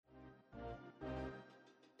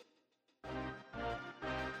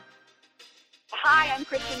Hi, I'm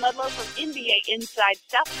Kristen Ludlow from NBA Inside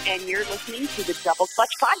Stuff, and you're listening to the Double Clutch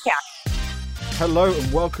Podcast. Hello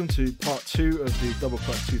and welcome to part 2 of the Double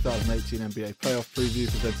Clutch 2018 NBA playoff preview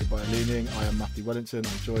presented by Leaning. I am Matthew Wellington.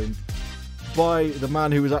 I'm joined by the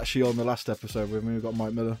man who was actually on the last episode with me. We've got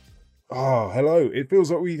Mike Miller. Oh, hello. It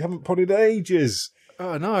feels like we haven't potted in ages.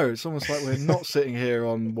 Oh, no. It's almost like we're not sitting here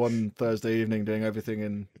on one Thursday evening doing everything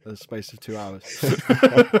in the space of 2 hours.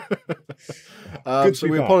 So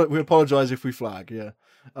we apologise if we flag, yeah.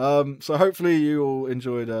 So hopefully you all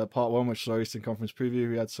enjoyed part 1, which is our Eastern Conference preview.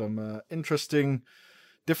 We had some interesting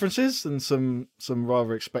differences and some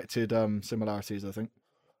rather expected similarities, I think.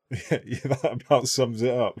 Yeah, that about sums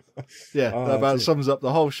it up. Yeah, that about sums up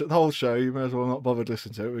the whole show. You may as well not bother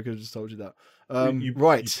listening to it. We could have just told you that.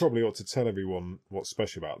 Right. You probably ought to tell everyone what's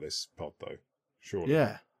special about this pod, though. Surely.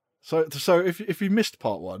 Yeah. So if you missed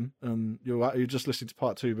part 1 and you're just listening to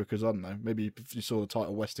part 2 because, I don't know, maybe you saw the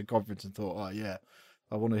title Western Conference and thought, oh yeah,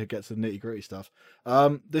 I want to get to the nitty-gritty stuff.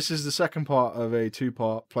 This is the second part of a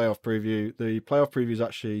 2-part playoff preview. The playoff preview is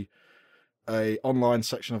actually a online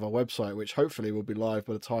section of our website, which hopefully will be live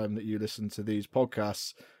by the time that you listen to these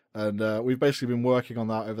podcasts. And we've basically been working on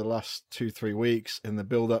that over the last 2-3 weeks in the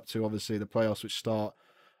build-up to, obviously, the playoffs, which start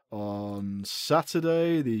on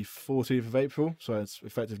Saturday, the 14th of April. So it's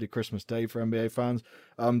effectively Christmas Day for NBA fans.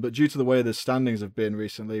 But due to the way the standings have been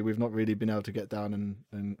recently, we've not really been able to get down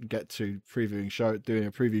and get to doing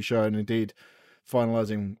a preview show, and indeed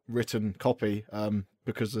finalising written copy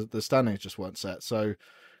because the standings just weren't set. So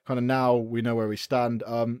kind of now we know where we stand.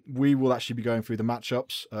 We will actually be going through the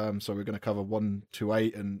matchups. So we're going to cover 1 to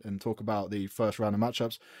 8 and talk about the first round of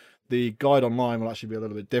matchups. The guide online will actually be a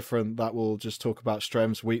little bit different. That will just talk about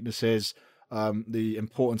strengths, weaknesses, the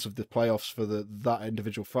importance of the playoffs for that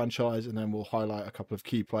individual franchise, and then we'll highlight a couple of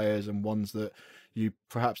key players and ones that you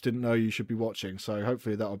perhaps didn't know you should be watching. So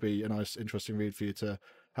hopefully that'll be a nice, interesting read for you to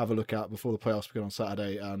have a look at before the playoffs begin on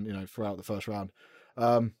Saturday and throughout the first round.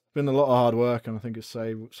 Been a lot of hard work, and I think it's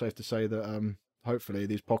safe to say that hopefully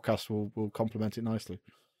these podcasts will complement it nicely.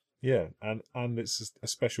 Yeah, and it's a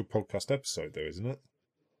special podcast episode, though, isn't it?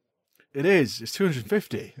 It is. It's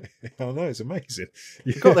 250. I know, it's amazing.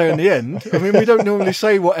 You got there in the end. I mean, we don't normally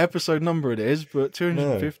say what episode number it is, but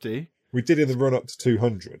 250. No. We did in the run up to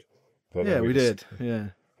 200. Yeah, we did. Yeah.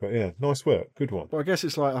 But yeah, nice work. Good one. But I guess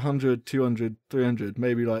it's like 100, 200, 300.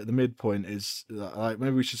 Maybe like the midpoint is like,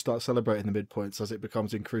 maybe we should start celebrating the midpoints as it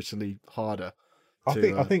becomes increasingly harder. I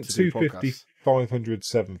think 250, 500,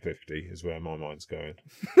 750 is where my mind's going.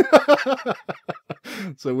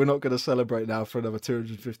 So we're not going to celebrate now for another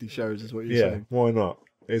 250 shows, is what you're saying? Yeah, why not?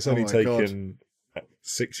 It's only taken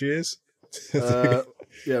 6 years.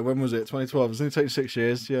 Yeah, when was it? 2012. It's only taken 6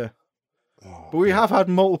 years, yeah. Oh, but we have had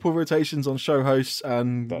multiple rotations on show hosts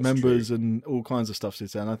and members true. And all kinds of stuff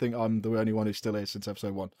since then. I think I'm the only one who's still here since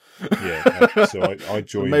episode 1. Yeah, so I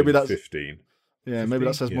joined maybe in 15. Yeah, 15? Maybe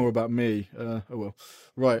that says more about me. Oh well.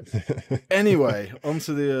 Right. Anyway,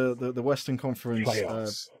 onto the Western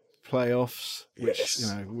Conference playoffs, which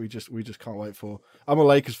yes. We just can't wait for. I'm a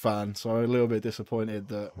Lakers fan, so I'm a little bit disappointed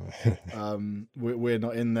that we're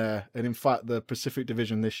not in there. And in fact, the Pacific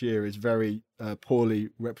Division this year is very poorly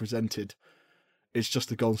represented. It's just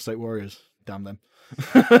the Golden State Warriors. Damn them.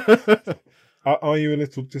 Are you a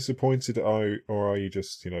little disappointed, or are you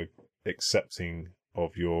just accepting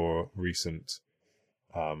of your recent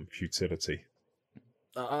futility?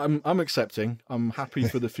 I'm accepting. I'm happy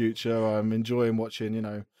for the future. I'm enjoying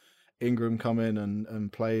watching, Ingram come in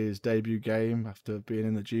and play his debut game after being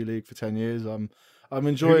in the G League for 10 years. I'm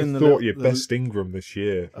enjoying your best Ingram this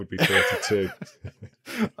year would be 32.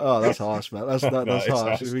 Oh, that's harsh, man. That's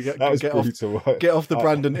harsh. We get off the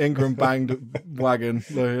Brandon Ingram banged wagon.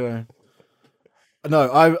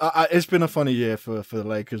 No, it's been a funny year for the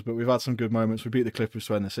Lakers, but we've had some good moments. We beat the Clippers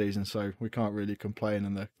to end the season, so we can't really complain.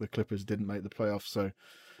 And the Clippers didn't make the playoffs, so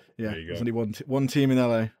yeah, there's only one team in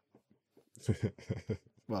LA.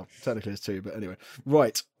 Well, technically it's 2, but anyway.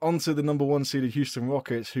 Right, on to the number 1 seeded Houston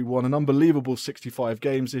Rockets, who won an unbelievable 65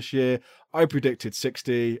 games this year. I predicted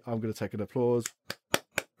 60. I'm going to take an applause.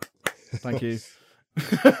 Thank you.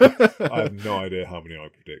 I have no idea how many I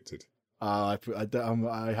predicted. I'm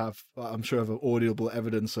sure I have audible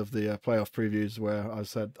evidence of the playoff previews where I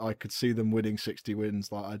said I could see them winning 60 wins.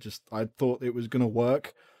 I thought it was going to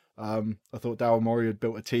work. I thought Daryl Morey had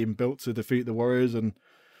built a team built to defeat the Warriors, and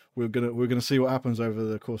we're gonna see what happens over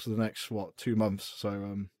the course of the next 2 months.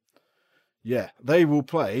 So they will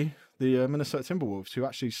play the Minnesota Timberwolves, who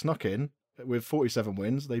actually snuck in with 47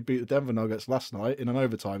 wins. They beat the Denver Nuggets last night in an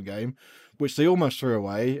overtime game, which they almost threw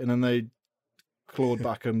away, and then they clawed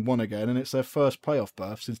back and won again. And it's their first playoff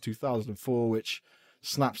berth since 2004, which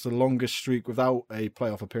snaps the longest streak without a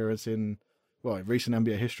playoff appearance in recent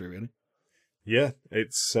NBA history, really. Yeah,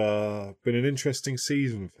 it's been an interesting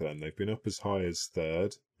season for them. They've been up as high as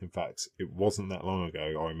third. In fact, it wasn't that long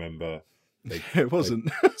ago. I remember It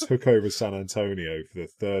wasn't. they took over San Antonio for the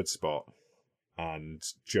third spot, and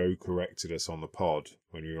Joe corrected us on the pod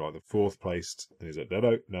when we were like the fourth placed, and he's like,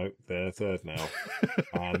 no, they're third now.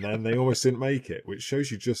 And then they almost didn't make it, which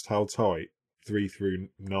shows you just how tight 3 through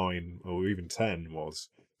 9 or even 10 was.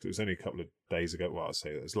 It was only a couple of days ago. Well, I'll say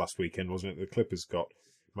it was last weekend, wasn't it? The Clippers got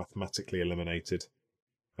mathematically eliminated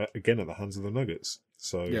again at the hands of the Nuggets.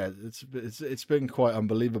 So yeah, it's been quite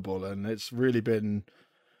unbelievable, and it's really been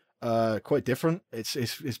quite different.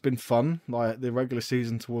 It's been fun. Like the regular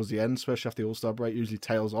season towards the end, especially after the All-Star break, usually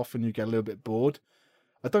tails off and you get a little bit bored.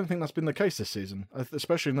 I don't think that's been the case this season,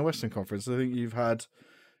 especially in the Western Conference. I think you've had,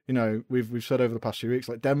 we've said over the past few weeks,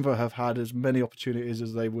 like Denver have had as many opportunities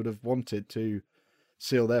as they would have wanted to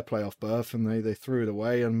seal their playoff berth, and they threw it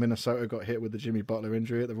away. And Minnesota got hit with the Jimmy Butler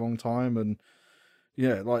injury at the wrong time, and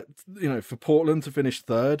for Portland to finish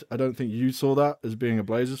third, I don't think you saw that as being a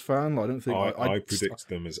Blazers fan. I don't think I predicted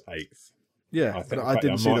them as 8th. Yeah, I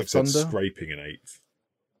didn't see the Thunder scraping an 8th.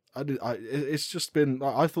 It's just been.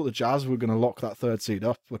 I thought the Jazz were going to lock that third seed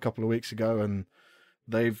up a couple of weeks ago, and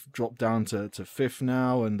they've dropped down to 5th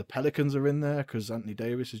now. And the Pelicans are in there because Anthony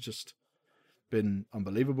Davis has just been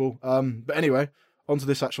unbelievable. But anyway, on to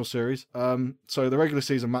this actual series. So the regular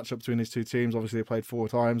season matchup between these two teams, obviously they played 4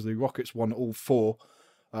 times. The Rockets won all 4.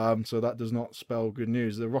 So that does not spell good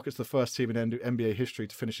news. The Rockets are the first team in NBA history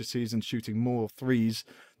to finish the season shooting more 3s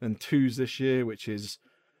than 2s this year, which is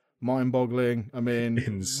mind-boggling. I mean,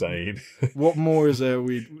 insane. What more is there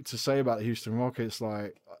to say about the Houston Rockets?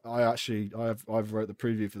 Like, I've wrote the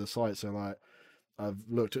preview for the site, so like I've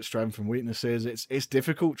looked at strengths and weaknesses. It's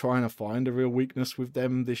difficult trying to find a real weakness with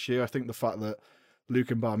them this year. I think the fact that Luke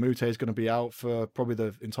Mbamute is going to be out for probably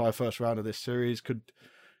the entire first round of this series could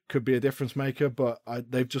be a difference maker, but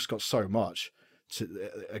they've just got so much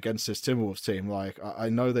against this Timberwolves team. Like, I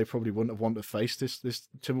know they probably wouldn't have wanted to face this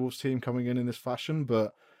Timberwolves team coming in this fashion,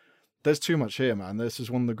 but there's too much here, man. This is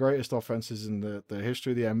one of the greatest offenses in the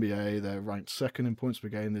history of the NBA. They're ranked 2nd in points per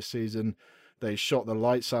game this season. They shot the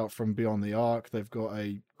lights out from beyond the arc. They've got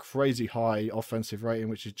a crazy high offensive rating,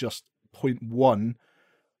 which is just 0.1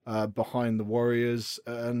 behind the Warriors.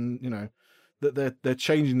 And, they're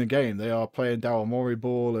changing the game. They are playing Daryl Morey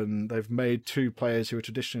ball, and they've made 2 players who are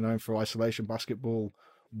traditionally known for isolation basketball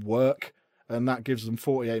work. And that gives them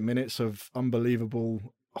 48 minutes of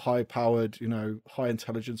unbelievable high-powered,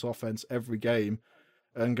 high-intelligence offense every game,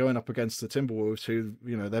 and going up against the Timberwolves, who,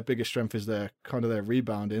 their biggest strength is their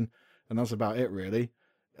rebounding, and that's about it, really.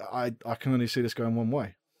 I can only see this going one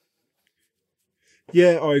way.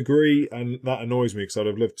 Yeah, I agree, and that annoys me because I'd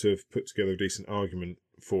have loved to have put together a decent argument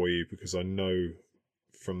for you, because I know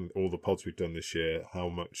from all the pods we've done this year how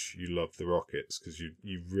much you love the Rockets, because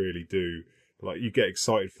you really do. Like, you get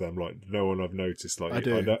excited for them like no one I've noticed. Like, I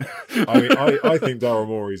do. I think Daryl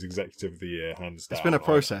Morey's Executive of the Year, hands down. It's been a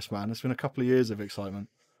process, man. It's been a couple of years of excitement.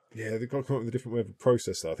 Yeah, they've got to come up with a different way of a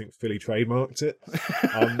process, though. I think Philly trademarked it.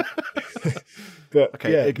 But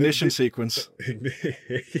okay, yeah, ignition sequence.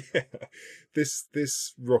 Yeah,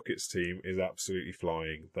 this Rockets team is absolutely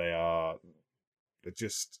flying. They're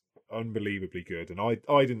just unbelievably good, and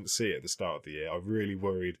I didn't see it at the start of the year. I really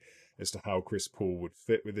worried as to how Chris Paul would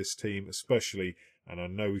fit with this team, especially, and I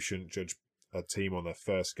know we shouldn't judge a team on their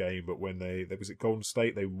first game, but when they was at Golden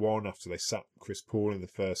State, they won after they sat Chris Paul in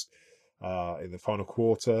the final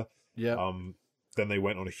quarter. Yeah. Then they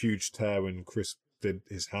went on a huge tear when Chris did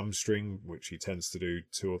his hamstring, which he tends to do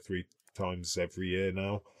 2 or 3 times every year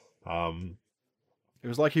now. It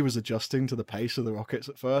was like he was adjusting to the pace of the Rockets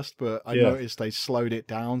at first, but I noticed they slowed it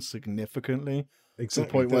down significantly. Exactly. To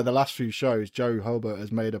the point where the last few shows, Joe Hulbert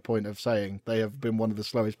has made a point of saying they have been one of the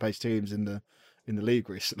slowest paced teams in the league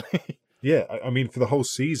recently. Yeah, I mean, for the whole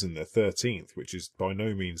season, they're 13th, which is by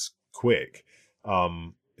no means quick.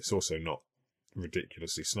 It's also not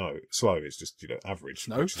ridiculously slow. It's just, average.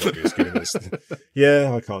 No. Which is obvious given this.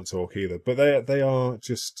 Yeah, I can't talk either. But they are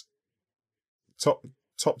just top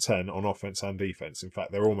 10 on offense and defense. In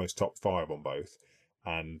fact, they're almost top 5 on both.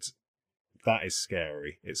 And that is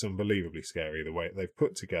scary. It's unbelievably scary the way they've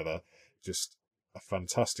put together just a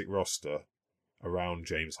fantastic roster around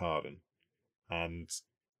James Harden. And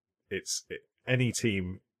any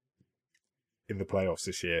team in the playoffs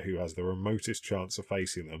this year who has the remotest chance of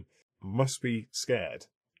facing them must be scared,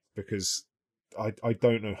 because I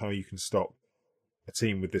don't know how you can stop a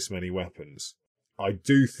team with this many weapons. I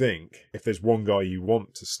do think if there's one guy you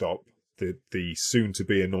want to stop, the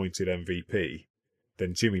soon-to-be anointed MVP,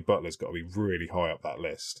 then Jimmy Butler's got to be really high up that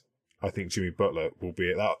list. I think Jimmy Butler will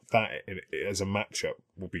be that as a matchup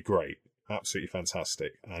will be great, absolutely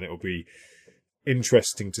fantastic, and it will be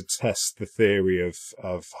interesting to test the theory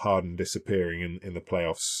of Harden disappearing in the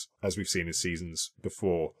playoffs, as we've seen in seasons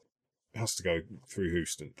before. It has to go through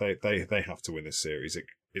Houston. They have to win this series.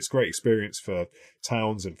 It's great experience for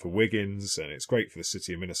Towns and for Wiggins, and it's great for the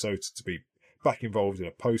city of Minnesota to be back involved in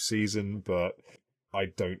a postseason, but I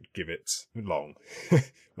don't give it long.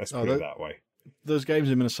 Let's put it that way. Those games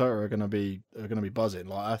in Minnesota are going to be buzzing.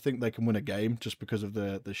 Like, I think they can win a game just because of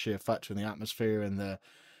the sheer factor and the atmosphere and the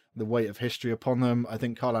weight of history upon them. I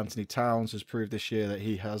think Karl Anthony Towns has proved this year that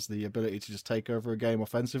he has the ability to just take over a game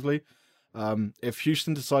offensively. If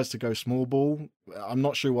Houston decides to go small ball, I'm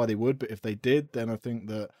not sure why they would, but if they did, then I think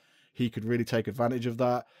that he could really take advantage of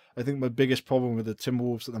that. I think my biggest problem with the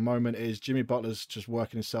Timberwolves at the moment is Jimmy Butler's just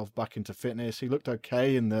working himself back into fitness. He looked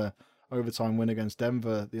okay in the overtime win against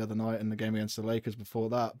Denver the other night and the game against the Lakers before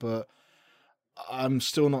that, but I'm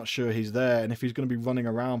still not sure he's there. And if he's going to be running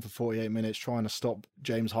around for 48 minutes trying to stop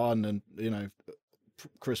James Harden and,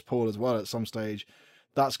 Chris Paul as well at some stage,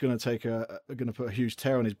 that's going to put a huge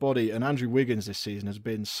tear on his body. And Andrew Wiggins this season has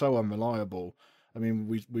been so unreliable. I mean,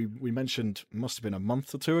 we mentioned, must have been a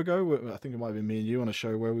month or two ago, I think it might have been me and you on a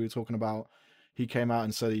show where we were talking about, he came out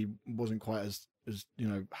and said he wasn't quite as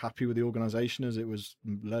happy with the organization as it was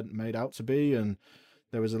made out to be, and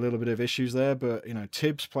there was a little bit of issues there. But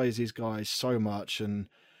Tibbs plays these guys so much, and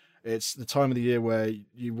it's the time of the year where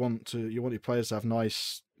you want your players to have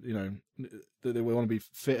nice, they want to be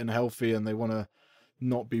fit and healthy, and they want to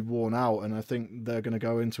not be worn out. And I think they're going to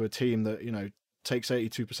go into a team that takes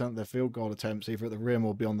 82% of their field goal attempts either at the rim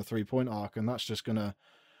or beyond the 3-point arc, and that's just going to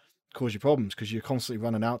cause you problems because you're constantly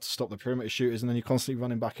running out to stop the perimeter shooters, and then you're constantly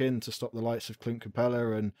running back in to stop the likes of Clint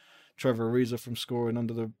Capella and Trevor Ariza from scoring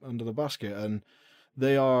under the basket. And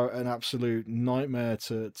they are an absolute nightmare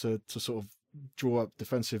to sort of draw up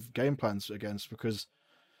defensive game plans against, because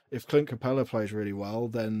if Clint Capella plays really well,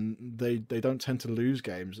 then they don't tend to lose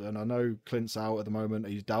games. And I know Clint's out at the moment;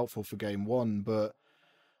 he's doubtful for game one, but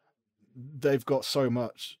they've got so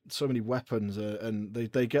many weapons, and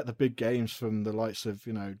they get the big games from the likes of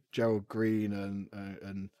Gerald Green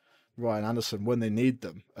and Ryan Anderson when they need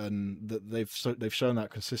them, and they've shown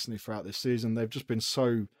that consistently throughout this season. They've just been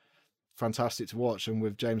so fantastic to watch, and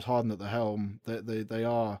with James Harden at the helm, they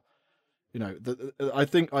are, I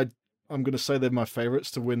think I'm going to say they're my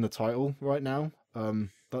favourites to win the title right now.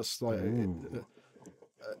 That's like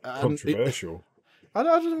controversial. I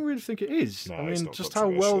don't really think it is. No, I mean, just how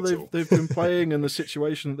well they've been playing and the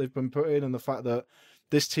situation that they've been put in, and the fact that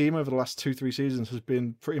this team over the last 2-3 seasons has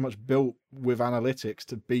been pretty much built with analytics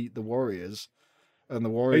to beat the Warriors. And the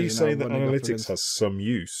Warriors. Are you saying that analytics has some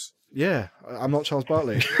use? Yeah, I'm not Charles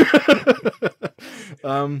Barkley.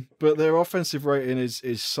 But their offensive rating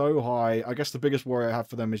is so high. I guess the biggest worry I have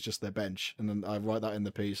for them is just their bench, and then I write that in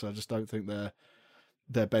the piece. I just don't think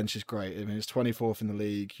their bench is great. I mean, it's 24th in the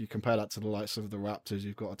league. You compare that to the likes of the Raptors,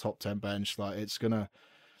 you've got a top 10 bench. Like,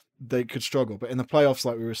 they could struggle. But in the playoffs,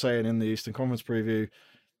 like we were saying in the Eastern Conference preview,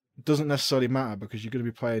 it doesn't necessarily matter because you're going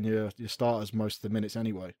to be playing your starters most of the minutes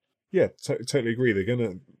anyway. Yeah, totally agree. They're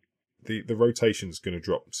gonna the rotation's going to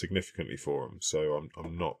drop significantly for them. So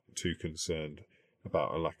I'm not too concerned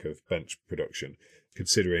about a lack of bench production,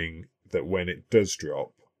 considering that when it does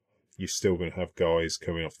drop, you're still going to have guys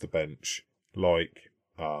coming off the bench like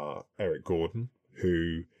Eric Gordon,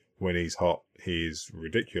 who, when he's hot, he's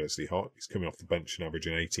ridiculously hot. He's coming off the bench and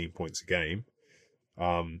averaging 18 points a game.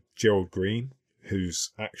 Gerald Green,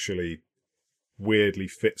 who's actually weirdly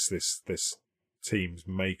fits this team's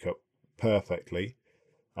makeup perfectly.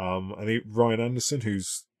 And Ryan Anderson,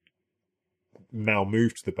 who's now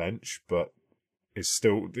moved to the bench, but is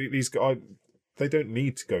still... These guys, they don't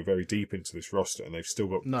need to go very deep into this roster, and they've still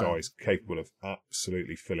got guys capable of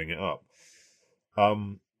absolutely filling it up.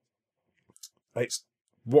 It's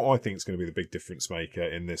what I think is going to be the big difference maker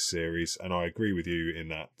in this series, and I agree with you in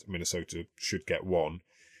that Minnesota should get one,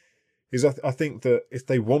 is I think that if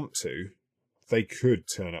they want to, they could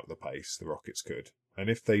turn up the pace, the Rockets could. And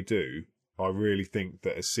if they do, I really think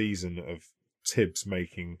that a season of Tibbs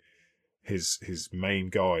making his main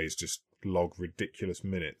guys just log ridiculous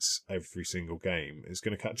minutes every single game is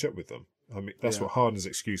going to catch up with them. I mean, that's what Harden's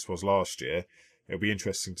excuse was last year. It'll be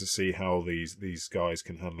interesting to see how these guys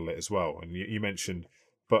can handle it as well. And you mentioned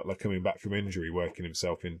Butler coming back from injury, working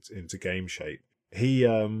himself into game shape. He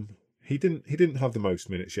didn't have the most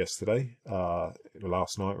minutes yesterday,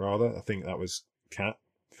 last night rather. I think that was Cat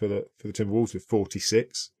for the Timberwolves with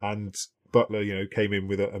 46, and Butler, came in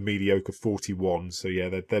with a mediocre 41. So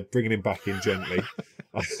yeah, they're bringing him back in gently.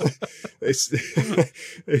 it's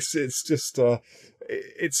it's just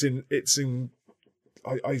it's in.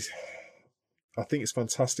 I think it's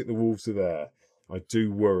fantastic the Wolves are there. I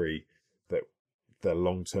do worry that their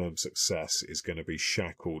long-term success is going to be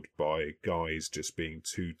shackled by guys just being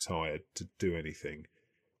too tired to do anything.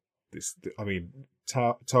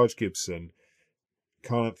 Taj Gibson,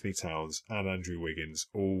 Karl Anthony Towns and Andrew Wiggins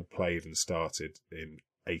all played and started in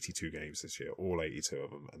 82 games this year, all 82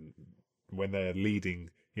 of them. And when they're leading,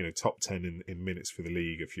 top 10 in minutes for the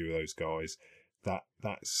league, a few of those guys,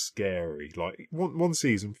 that's scary. Like one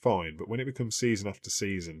season, fine, but when it becomes season after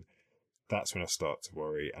season, that's when I start to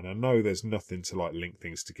worry. And I know there's nothing to link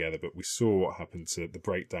things together, but we saw what happened to the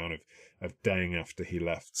breakdown of Deng after he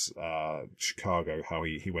left Chicago, how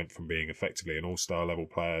he went from being effectively an all-star level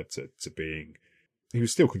player to being... He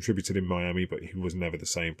was still contributed in Miami, but he was never the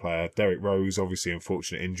same player. Derrick Rose, obviously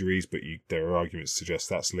unfortunate injuries, but there are arguments to suggest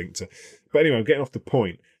that's linked to... But anyway, I'm getting off the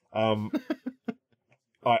point.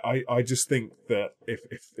 I just think that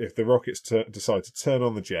if the Rockets decide to turn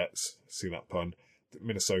on the Jets, see that pun,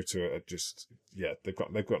 Minnesota are just, they've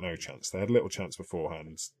got no chance. They had a little chance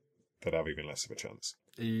beforehand. They'd have even less of a chance.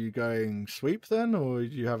 Are you going sweep then, or are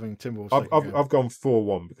you having Timberwolves? I've gone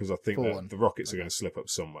 4-1 because I think that 4-1. the Rockets are going to slip up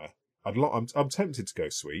somewhere. I'm tempted to go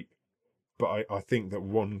sweep, but I think that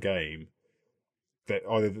one game that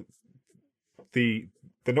either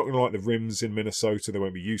they're not going to like the rims in Minnesota. They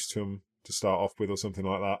won't be used to them to start off with, or something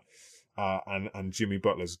like that. And Jimmy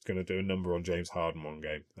Butler's going to do a number on James Harden one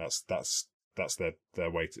game. That's their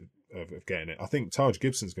way of getting it. I think Taj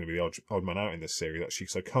Gibson's going to be the odd man out in this series, actually,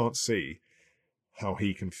 because I can't see how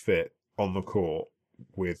he can fit on the court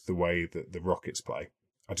with the way that the Rockets play.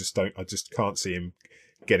 I just can't see him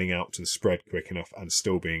getting out to the spread quick enough and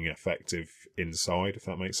still being effective inside, if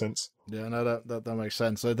that makes sense. Yeah, no, that makes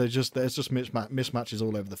sense. So there's just mismatches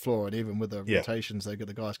all over the floor, and even with the rotations, they get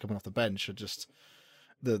the guys coming off the bench are just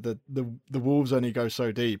the Wolves only go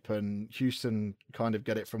so deep, and Houston kind of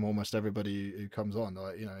get it from almost everybody who comes on.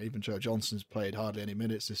 Even Joe Johnson's played hardly any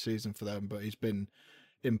minutes this season for them, but he's been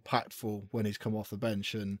impactful when he's come off the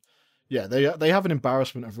bench. And they have an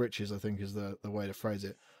embarrassment of riches, I think, is the way to phrase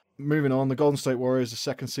it. Moving on, the Golden State Warriors, the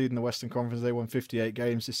second seed in the Western Conference, they won 58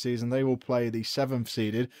 games this season. They will play the seventh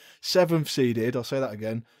seeded, I'll say that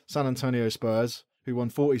again, San Antonio Spurs, who won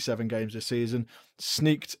 47 games this season,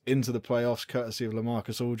 sneaked into the playoffs courtesy of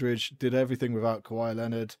LaMarcus Aldridge, did everything without Kawhi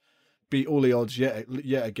Leonard, beat all the odds yet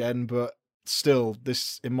again, but still,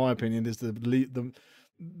 this, in my opinion, is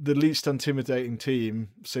the least intimidating team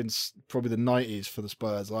since probably the 90s for the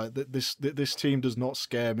Spurs. Like this team does not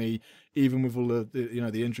scare me, even with all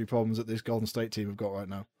the injury problems that this Golden State team have got right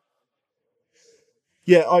now.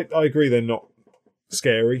 Yeah, I agree. They're not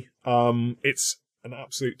scary. It's an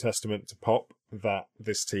absolute testament to Pop that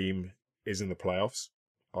this team is in the playoffs.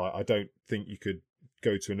 I don't think you could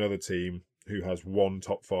go to another team who has one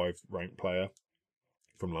top 5 ranked player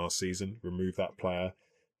from last season, remove that player,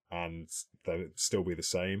 and they'd still be the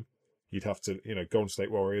same. You'd have to, Golden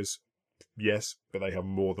State Warriors, yes, but they have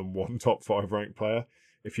more than one top 5 ranked player.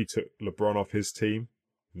 If you took LeBron off his team,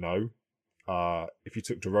 no. If you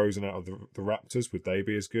took DeRozan out of the Raptors, would they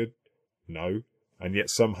be as good? No. And yet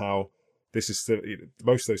somehow, this is still,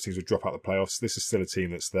 most of those teams would drop out of the playoffs. This is still a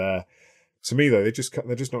team that's there. To me, though, they're just not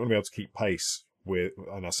going to be able to keep pace with,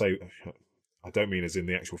 and I don't mean as in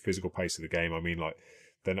the actual physical pace of the game. I mean, like,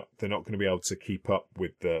 they're not going to be able to keep up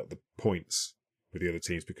with the points with the other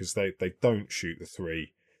teams because they don't shoot the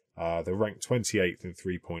three. They're ranked 28th in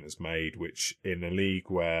 3-pointers made, which in a league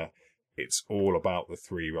where it's all about the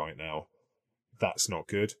three right now, that's not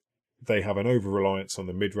good. They have an over-reliance on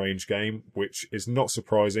the mid-range game, which is not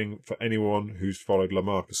surprising for anyone who's followed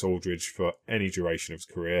LaMarcus Aldridge for any duration of his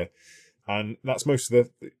career. And that's most of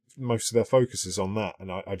their focus is on that.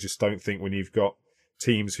 And I just don't think when you've got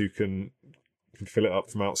teams who can fill it up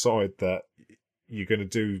from outside that you're going to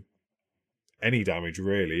do any damage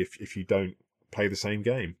really if you don't play the same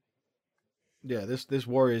game. Yeah, this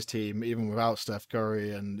Warriors team, even without Steph Curry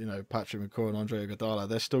and Patrick McCaw and Andre Iguodala,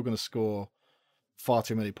 they're still going to score far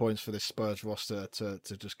too many points for this Spurs roster to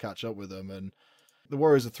just catch up with them. And the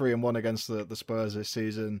Warriors are 3-1 against the Spurs this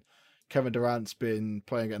season. Kevin Durant's been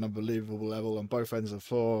playing at an unbelievable level on both ends of the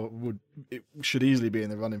floor. It should easily be in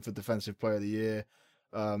the running for Defensive Player of the Year.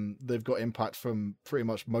 They've got impact from pretty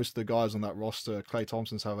much most of the guys on that roster. Klay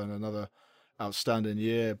Thompson's having another outstanding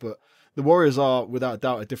year, but the Warriors are without a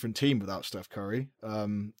doubt a different team without Steph Curry.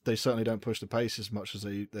 They certainly don't push the pace as much as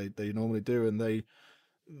they normally do, and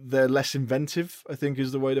they're less inventive, I think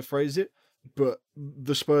is the way to phrase it. But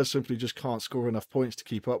the Spurs simply just can't score enough points to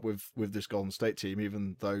keep up with this Golden State team,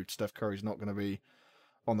 even though Steph Curry's not going to be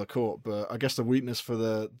on the court. But I guess the weakness for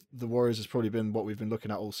the Warriors has probably been what we've been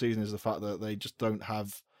looking at all season, is the fact that they just don't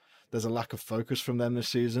have. There's a lack of focus from them this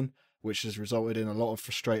season, which has resulted in a lot of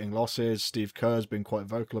frustrating losses. Steve Kerr's been quite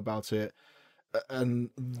vocal about it.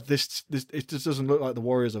 And this it just doesn't look like the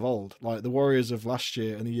Warriors of old. Like the Warriors of last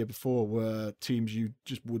year and the year before were teams you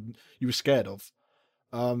were scared of.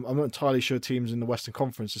 I'm not entirely sure teams in the Western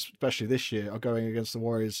Conference, especially this year, are going against the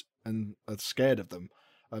Warriors and are scared of them.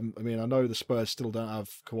 I mean, I know the Spurs still don't have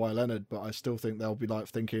Kawhi Leonard, but I still think they'll be like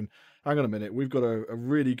thinking, hang on a minute, we've got a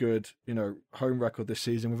really good, home record this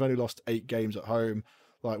season. We've only lost 8 games at home.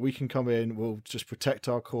 Like, we can come in, we'll just protect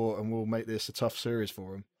our court, and we'll make this a tough series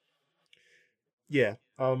for them. Yeah,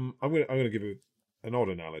 I'm gonna give an odd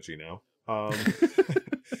analogy now.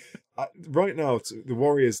 Right now, the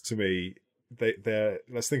Warriors, to me, they're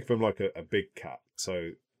let's think of them like a big cat.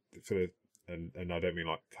 So and I don't mean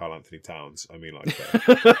like Karl Anthony Towns. I mean like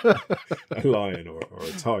a lion or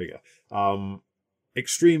a tiger.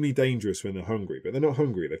 Extremely dangerous when they're hungry, but they're not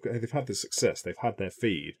hungry. They've had the success. They've had their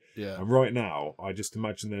feed. Yeah. And right now, I just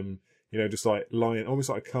imagine them, just like lying, almost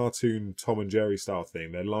like a cartoon Tom and Jerry style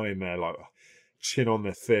thing. They're lying there like chin on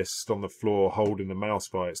their fist on the floor, holding the mouse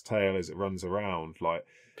by its tail as it runs around. Like,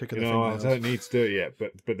 I don't need to do it yet.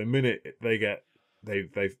 But the minute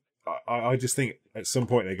I just think at some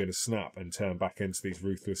point they're going to snap and turn back into these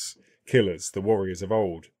ruthless killers, the Warriors of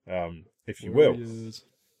old, if you will.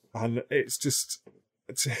 And it's just,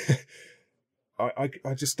 I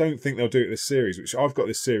just don't think they'll do it this series. Which I've got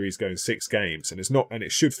this series going 6 games, and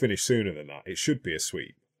it should finish sooner than that. It should be a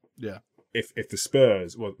sweep. Yeah. If the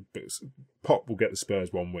Spurs, Pop will get the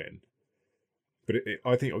Spurs 1 win. But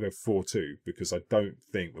I think it'll go 4-2 because I don't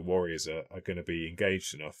think the Warriors are going to be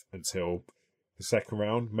engaged enough until the second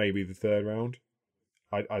round, maybe the third round.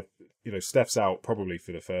 Steph's out probably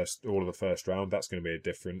for all of the first round. That's going to be a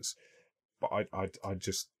difference. But I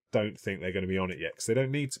just don't think they're going to be on it yet because they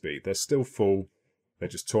don't need to be. They're still full. They're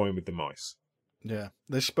just toying with the mice. Yeah,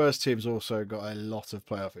 the Spurs team's also got a lot of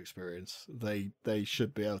playoff experience. They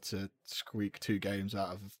should be able to squeak 2 games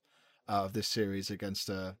out of this series against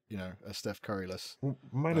a Steph Curryless. Well,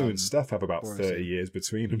 Manu and Steph have about 30 years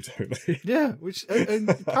between them, don't they? Yeah, and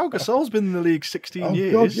Pau Gasol's been in the league 16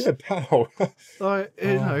 years. God, yeah, Pau.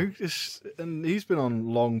 And he's been on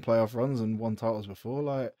long playoff runs and won titles before.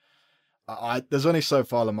 Like, there's only so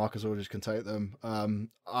far LaMarcus Aldridge can take them. I'm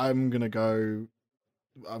actually going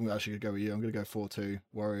to go with you. I'm going to go 4-2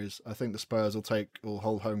 Warriors. I think the Spurs will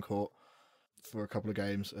hold home court for a couple of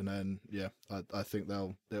games, and then I think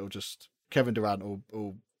they'll just Kevin Durant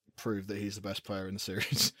will prove that he's the best player in the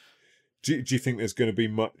series. Do you think there's going to be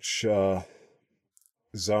much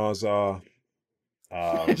Zaza?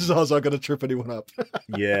 Zaza going to trip anyone up?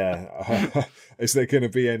 Yeah. Is there going to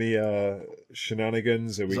be any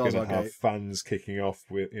shenanigans? Are we going to have fans kicking off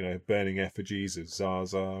with burning effigies of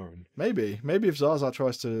Zaza? And maybe if Zaza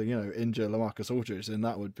tries to injure LaMarcus Aldridge, then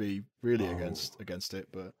that would be really against it.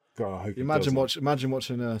 But God, I hope imagine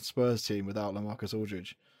watching a Spurs team without LaMarcus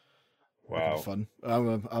Aldridge. Wow, fun.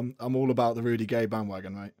 I'm all about the Rudy Gay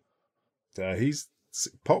bandwagon, mate. He's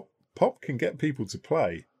Pop can get people to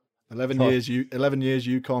play. 11 years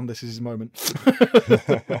UConn. This is his moment.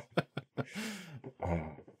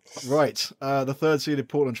 Right. The third seeded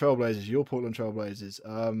Portland Trailblazers, your Portland Trailblazers.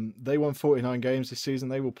 They won 49 games this season.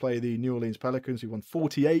 They will play the New Orleans Pelicans, who won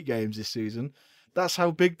 48 games this season. That's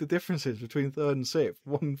how big the difference is between third and sixth.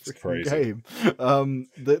 One freaking game.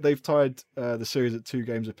 They've tied the series at 2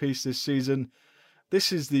 games apiece this season.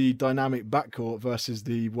 This is the dynamic backcourt versus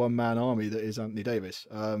the one-man army that is Anthony Davis.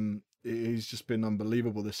 He's just been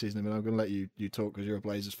unbelievable this season. I mean, I'm going to let you talk because you're a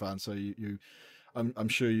Blazers fan, so I'm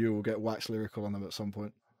sure you will get wax lyrical on them at some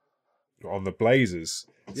point. On the Blazers,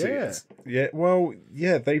 yeah. Well,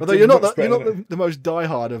 yeah. Although you're not the most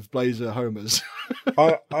diehard of Blazer homers.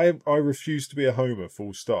 I refuse to be a homer,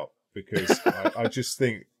 full stop, because I just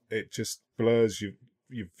think it just blurs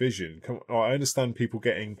your vision. I understand people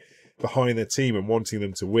getting behind their team and wanting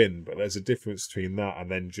them to win, but there's a difference between that and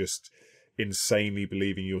then just insanely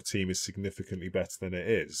believing your team is significantly better than it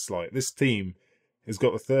is. Like, this team has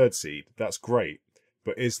got the 3rd seed. That's great.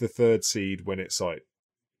 But is the 3rd seed when it's like,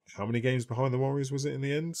 how many games behind the Warriors was it in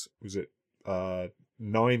the end? Was it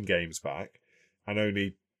 9 games back and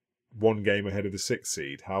only 1 game ahead of the 6th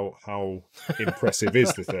seed? How impressive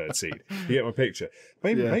is the 3rd seed? You get my picture?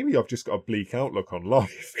 Maybe I've just got a bleak outlook on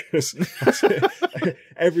life because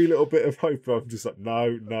every little bit of hope, I'm just like,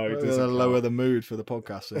 no, it doesn't lower the mood for the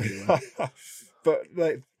podcast anyway. But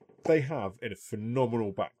they have in a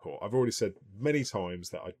phenomenal backcourt. I've already said many times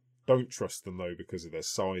that I don't trust them though because of their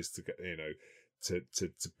size to get to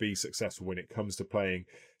be successful when it comes to playing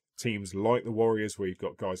teams like the Warriors, where you've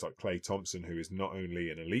got guys like Klay Thompson, who is not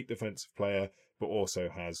only an elite defensive player, but also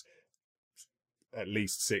has at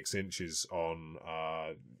least 6 inches on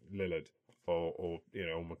Lillard or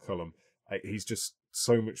on McCollum. He's just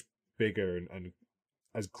so much bigger, and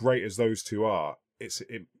as great as those two are,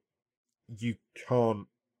 you can't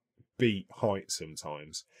beat height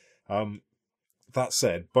sometimes. That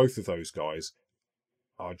said, both of those guys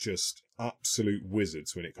are just absolute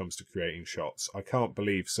wizards when it comes to creating shots. I can't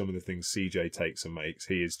believe some of the things CJ takes and makes.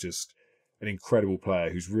 He is just an incredible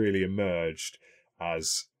player who's really emerged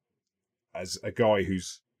as a guy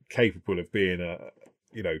who's capable of being a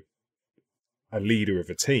leader of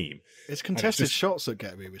a team. It's contested shots that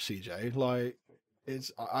get me with CJ. Like,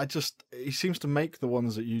 he seems to make the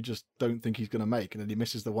ones that you just don't think he's going to make, and then he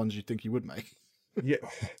misses the ones you think he would make. Yeah,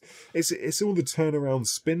 it's all the turnaround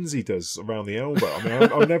spins he does around the elbow. I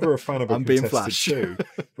mean, I'm never a fan of a contested two,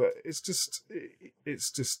 but it's just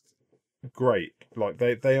great. Like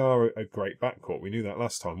they are a great backcourt. We knew that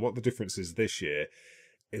last time. What the difference is this year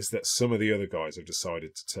is that some of the other guys have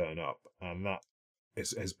decided to turn up, and that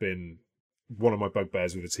has been one of my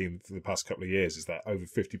bugbears with the team for the past couple of years, is that over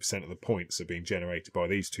 50% of the points are being generated by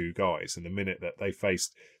these two guys, and the minute that they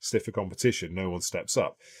faced stiffer competition, no one steps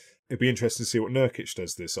up. It'd be interesting to see what Nurkic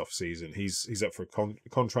does this off-season. He's up for a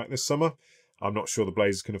contract this summer. I'm not sure the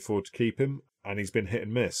Blazers can afford to keep him, and he's been hit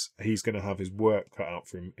and miss. He's going to have his work cut out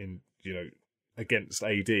for him against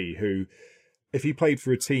AD, who, if he played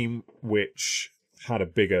for a team which had a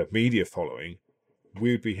bigger media following,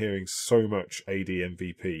 we would be hearing so much AD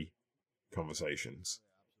MVP conversations,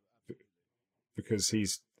 because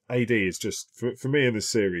AD is just, for me in this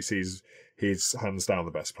series, he's hands down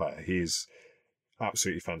the best player. He's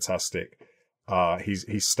absolutely fantastic.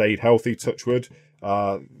 He's stayed healthy, touch wood,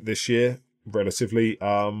 this year relatively,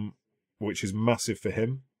 which is massive for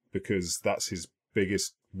him, because that's his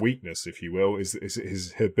biggest weakness, if you will, is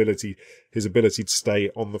his ability to stay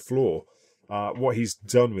on the floor. What he's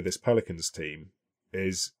done with this Pelicans team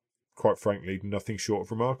is, quite frankly, nothing short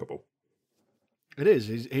of remarkable. It is.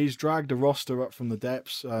 He's dragged a roster up from the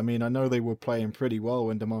depths. I mean, I know they were playing pretty well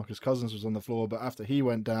when DeMarcus Cousins was on the floor, but after he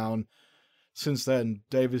went down, since then,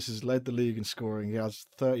 Davis has led the league in scoring. He has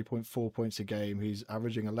 30.4 points a game. He's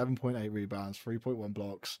averaging 11.8 rebounds, 3.1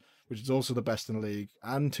 blocks, which is also the best in the league,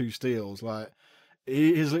 and 2 steals. Like,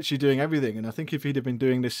 he is literally doing everything. And I think if he'd have been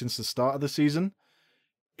doing this since the start of the season,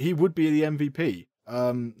 he would be the MVP.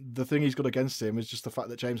 The thing he's got against him is just the fact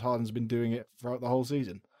that James Harden's been doing it throughout the whole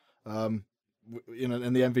season. And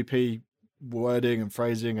the MVP wording and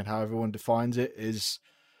phrasing and how everyone defines it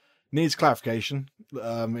needs clarification.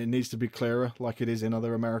 It needs to be clearer, like it is in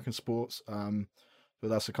other American sports. But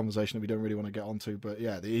that's a conversation that we don't really want to get onto. But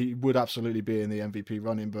yeah, he would absolutely be in the MVP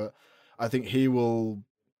running. But I think he will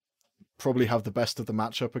probably have the best of the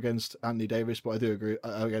matchup against Anthony Davis. But I do agree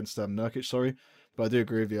against Nurkic. Sorry, but I do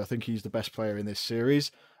agree with you. I think he's the best player in this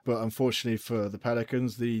series. But unfortunately for the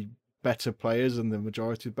Pelicans, the better players and the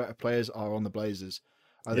majority of better players are on the Blazers.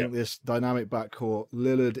 I think this dynamic backcourt,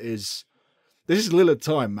 this is Lillard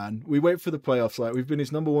time, man. We wait for the playoffs. Like, we've been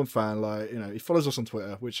his number one fan. Like, he follows us on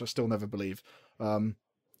Twitter, which I still never believe.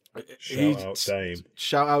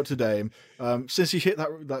 Shout out to Dame. Since he hit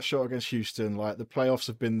that shot against Houston, like, the playoffs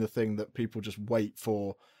have been the thing that people just wait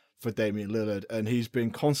for Damian Lillard, and he's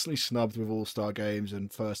been constantly snubbed with All-Star games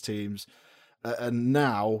and first teams, and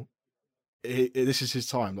now this is his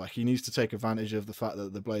time. Like, he needs to take advantage of the fact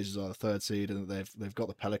that the Blazers are the 3rd seed and that they've got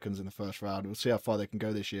the Pelicans in the first round. We'll see how far they can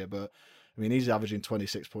go this year, but I mean, he's averaging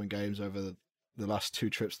 26-point games over the last 2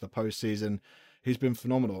 trips to the postseason. He's been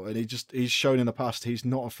phenomenal, and he's shown in the past he's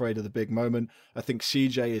not afraid of the big moment. I think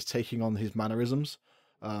CJ is taking on his mannerisms.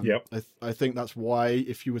 I think that's why,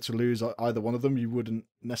 if you were to lose either one of them, you wouldn't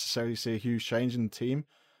necessarily see a huge change in the team,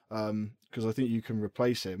 because I think you can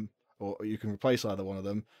replace him, or you can replace either one of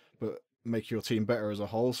them, but make your team better as a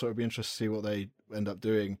whole. So it'd be interesting to see what they end up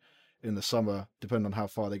doing in the summer, depending on how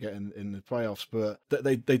far they get in the playoffs. But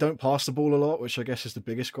they don't pass the ball a lot, which I guess is the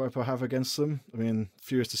biggest gripe I have against them. I mean,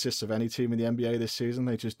 fewest assists of any team in the NBA this season.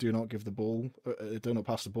 They just do not give the ball, they do not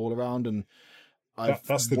pass the ball around, and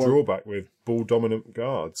that's the drawback with ball dominant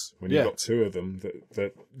guards, when you've got 2 of them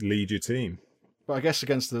that lead your team. But I guess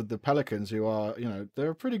against the Pelicans, who are, they're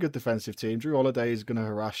a pretty good defensive team. Drew Holiday is going to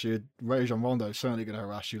harass you. Rajon Rondo is certainly going to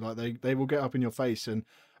harass you. Like, they will get up in your face, and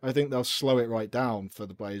I think they'll slow it right down for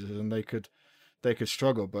the Blazers, and they could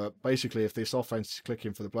struggle. But basically, if this offense is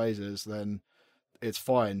clicking for the Blazers, then it's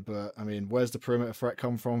fine. But I mean, where's the perimeter threat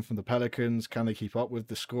come from the Pelicans? Can they keep up with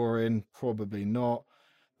the scoring? Probably not.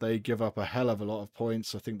 They give up a hell of a lot of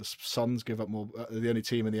points. I think the Suns give up more. The only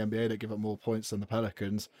team in the NBA that give up more points than the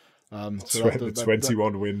Pelicans. So the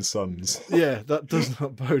 21-win Suns. Yeah, that does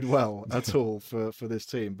not bode well at all for this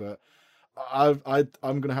team. But I'm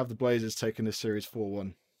going to have the Blazers taking this series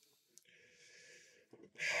 4-1.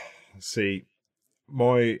 See,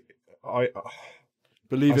 I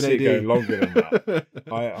believe in see AD. it going longer than that.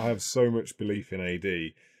 I have so much belief in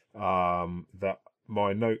AD that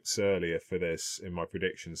my notes earlier for this in my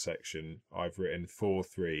prediction section, I've written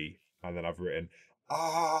 4-3, and then I've written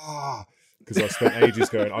because I spent ages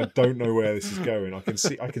going, I don't know where this is going. I can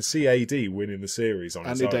see AD winning the series on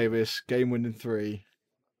Anthony Davis, game winning 3,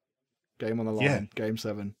 game on the line, game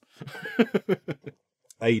 7.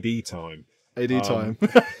 AD time. AD time.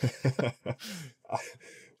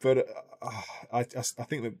 But I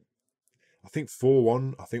think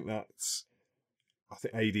 4-1. I think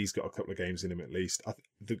AD's got a couple of games in him at least.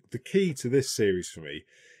 The key to this series for me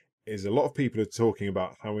is a lot of people are talking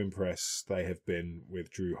about how impressed they have been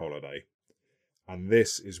with Drew Holiday. And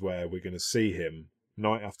this is where we're going to see him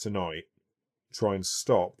night after night try and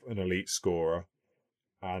stop an elite scorer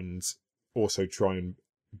and also try and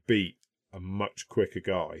beat a much quicker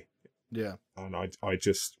guy. Yeah. And I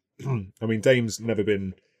just, I mean, Dame's never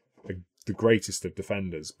been the greatest of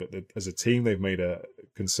defenders, but as a team, they've made a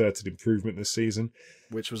concerted improvement this season.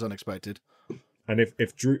 Which was unexpected. And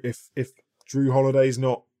if Drew Holiday's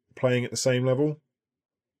not playing at the same level,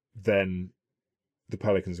 then the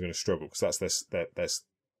Pelicans are going to struggle, because that's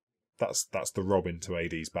the Robin to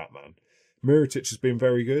AD's Batman. Mirotic has been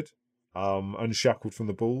very good, unshackled from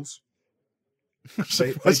the Bulls.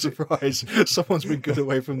 Surprise! Someone's been good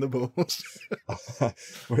away from the Bulls.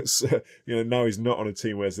 Now he's not on a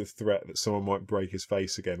team where there's a threat that someone might break his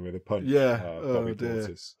face again with a punch. Yeah. Bobby dear.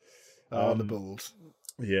 Portis. The Bulls.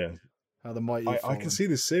 Yeah. How the mighty. I can see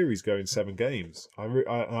this series going 7 games.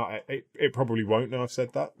 It probably won't. Now I've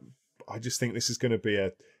said that, I just think this is going to be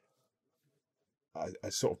a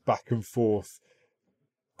sort of back and forth,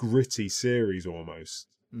 gritty series almost,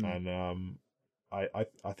 and I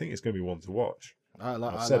think it's going to be one to watch.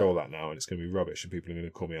 I've said all that now, and it's going to be rubbish, and people are going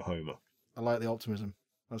to call me a homer. I like the optimism.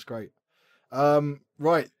 That's great.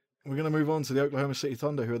 Right, we're going to move on to the Oklahoma City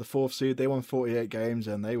Thunder, who are the 4th seed. They won 48 games,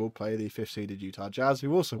 and they will play the 5th seeded Utah Jazz,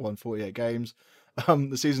 who also won 48 games.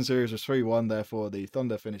 The season series was 3-1, therefore the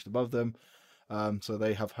Thunder finished above them. So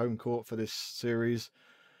they have home court for this series.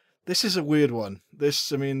 This is a weird one.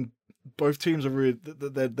 Both teams are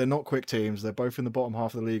they're not quick teams. They're both in the bottom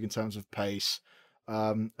half of the league in terms of pace.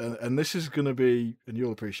 And this is going to be, and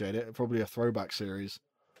you'll appreciate it, probably a throwback series.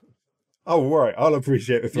 Oh, right. I'll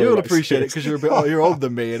appreciate the throwback. You'll appreciate it because you're older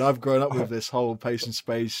than me, and I've grown up with this whole pace and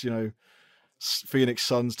space, Phoenix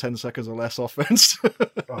Suns 10 seconds or less offense.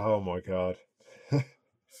 Oh my God.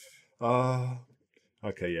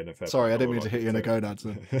 Okay, yeah, no, fair. Sorry, I didn't mean to hit you in the gonads.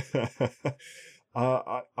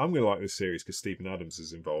 I'm going to like this series because Steven Adams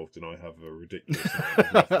is involved, and I have a ridiculous amount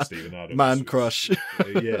of love for Steven Adams. Man crush.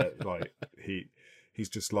 Yeah, like he's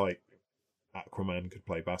just like Aquaman could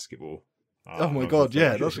play basketball. Oh my God,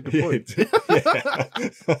 yeah, that's a good point.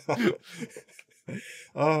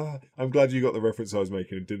 I'm glad you got the reference I was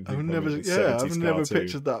making and didn't think I've never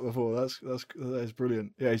pictured that before. That is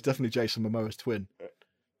brilliant. Yeah, he's definitely Jason Momoa's twin.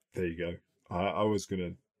 There you go. I was going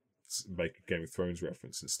to make a Game of Thrones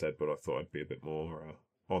reference instead, but I thought I'd be a bit more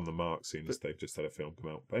on the mark, seeing as they've just had a film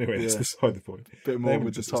come out. But anyway, that's beside the point. A bit more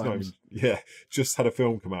with the times. Just had a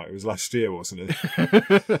film come out. It was last year, wasn't it?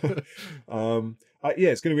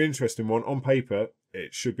 It's going to be an interesting one. On paper,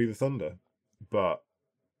 it should be the Thunder, but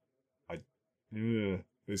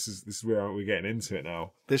this is where we're getting into it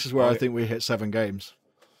now. This is where I think we hit 7 games.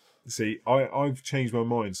 See, I've changed my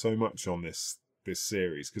mind so much on this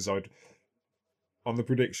series, because on the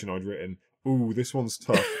prediction I'd written, ooh, this one's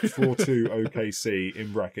tough, 4-2 OKC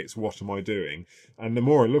in brackets, what am I doing? And the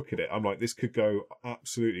more I look at it, I'm like, this could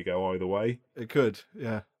absolutely go either way. It could,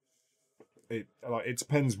 yeah. It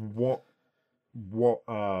depends what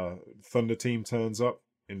Thunder team turns up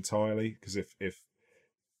entirely, because if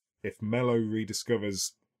Melo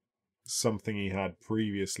rediscovers something he had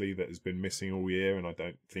previously that has been missing all year, and I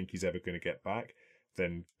don't think he's ever going to get back,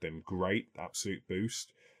 then great, absolute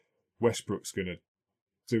boost. Westbrook's going to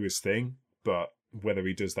do his thing, but whether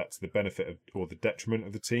he does that to the benefit or the detriment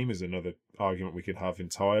of the team is another argument we could have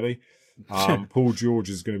entirely. Paul George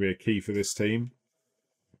is going to be a key for this team,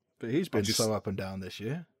 but he's been so up and down this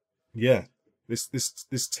year. Yeah, this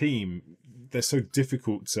team, they're so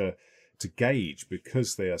difficult to gauge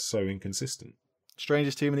because they are so inconsistent.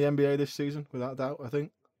 Strangest team in the NBA this season, without doubt. I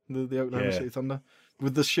think the Oklahoma City Thunder,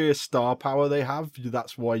 with the sheer star power they have,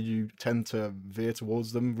 that's why you tend to veer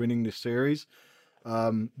towards them winning this series.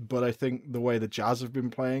 But I think the way the Jazz have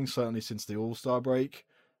been playing, certainly since the All-Star break,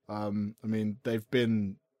 they've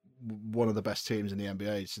been one of the best teams in the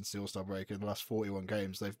NBA since the All-Star break. In the last 41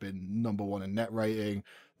 games, they've been number one in net rating,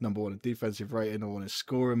 number one in defensive rating, number one in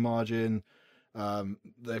scoring margin.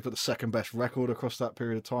 They've got the second best record across that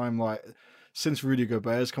period of time. Like, since Rudy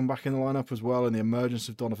Gobert's come back in the lineup as well, and the emergence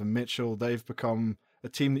of Donovan Mitchell, they've become a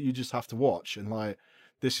team that you just have to watch. And like,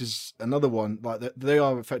 this is another one. Like, they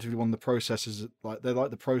are effectively one of the processes. Like, they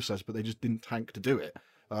like the process, but they just didn't tank to do it.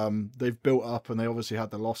 They've built up, and they obviously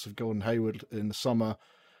had the loss of Gordon Hayward in the summer,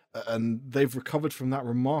 and they've recovered from that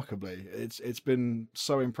remarkably. It's been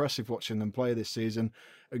so impressive watching them play this season.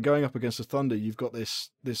 And going up against the Thunder, you've got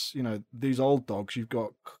this these old dogs. You've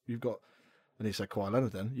got I need to say Kawhi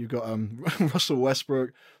Leonard. Then you've got Russell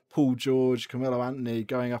Westbrook, Paul George, Carmelo Anthony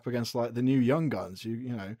going up against like the new young guns.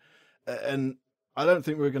 And I don't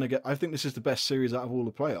think we're going to get. I think this is the best series out of all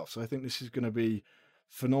the playoffs. I think this is going to be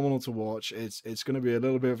phenomenal to watch. It's going to be a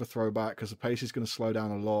little bit of a throwback because the pace is going to slow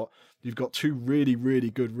down a lot. You've got two really, really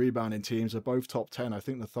good rebounding teams. They're both top 10. I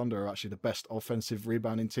think the Thunder are actually the best offensive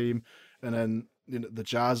rebounding team. And then the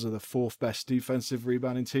Jazz are the fourth best defensive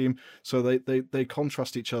rebounding team. So they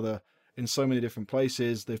contrast each other in so many different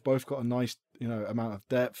places. They've both got a nice, amount of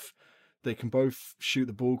depth. They can both shoot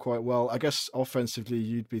the ball quite well. I guess offensively,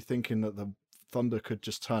 you'd be thinking that the Thunder could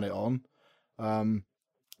just turn it on.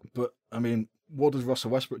 But I mean, what does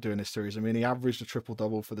Russell Westbrook do in this series? I mean, he averaged a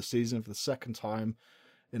triple-double for the season for the second time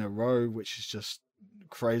in a row, which is just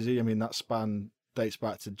crazy. I mean, that span dates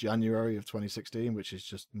back to January of 2016, which is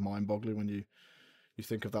just mind-boggling when you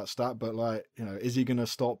think of that stat. But like, is he going to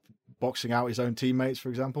stop boxing out his own teammates, for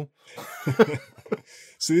example?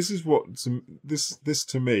 So this is what this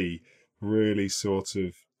to me really sort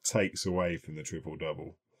of takes away from the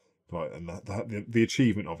triple-double, like, and the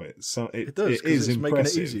achievement of it. So it does. It is it's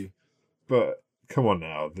impressive. Making it easy. But come on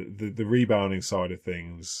now, the rebounding side of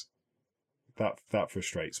things, that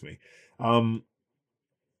frustrates me. I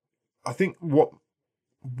think what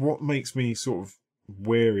makes me sort of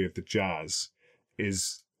wary of the Jazz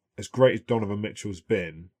is, as great as Donovan Mitchell's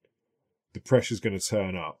been, the pressure's going to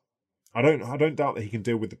turn up. I don't doubt that he can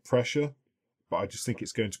deal with the pressure, but I just think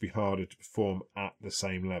it's going to be harder to perform at the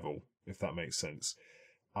same level, if that makes sense.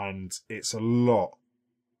 And it's a lot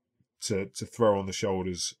to throw on the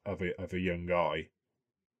shoulders of a young guy,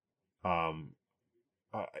 and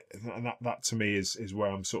that to me is where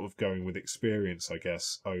I'm sort of going with experience, I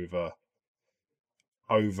guess, over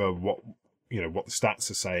what what the stats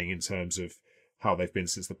are saying in terms of how they've been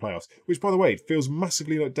since the playoffs. Which, by the way, feels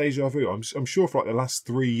massively like deja vu. I'm sure for like the last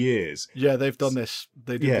 3 years. Yeah, they've done this.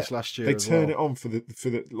 They did this last year. They turn it on for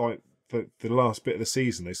the last bit of the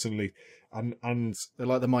season. They suddenly and they're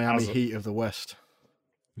like the Miami Heat of the West.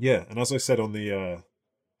 Yeah, and as I said on the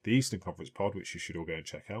Eastern Conference pod, which you should all go and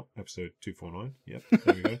check out, episode 249. Yep,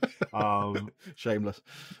 there we go. Shameless.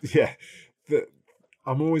 Yeah,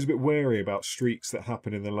 I'm always a bit wary about streaks that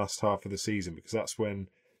happen in the last half of the season, because that's when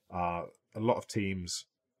a lot of teams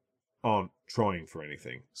aren't trying for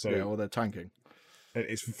anything. So or they're tanking.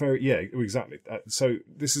 It's exactly. So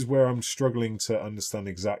this is where I'm struggling to understand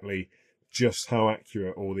exactly just how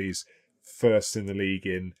accurate all these first in the league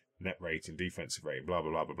in net rating, defensive rating, blah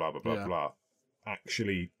blah blah blah blah blah blah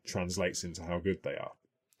actually translates into how good they are.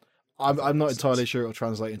 I'm not entirely sure it'll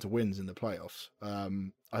translate into wins in the playoffs.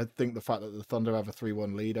 I think the fact that the Thunder have a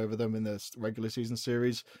 3-1 lead over them in the regular season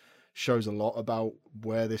series shows a lot about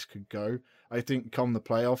where this could go. I think come the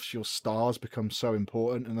playoffs, your stars become so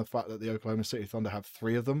important, and the fact that the Oklahoma City Thunder have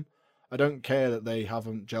 3 of them. I don't care that they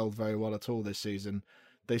haven't gelled very well at all this season.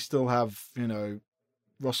 They still have,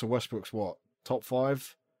 Russell Westbrook's top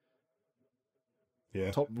 5?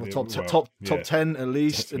 Yeah, top 10 at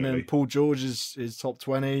least, definitely. And then Paul George is top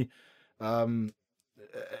 20. And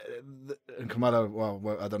Carmelo,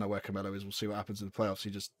 well, I don't know where Carmelo is. We'll see what happens in the playoffs.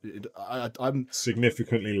 I'm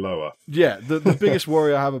significantly lower. Yeah, the biggest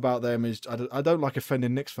worry I have about them is I don't like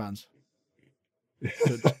offending Knicks fans.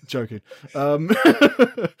 Joking.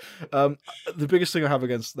 The biggest thing I have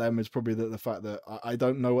against them is probably the fact that I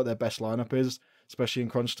don't know what their best lineup is, especially in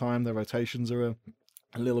crunch time. Their rotations are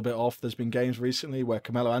a little bit off. There's been games recently where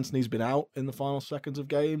Carmelo Anthony's been out in the final seconds of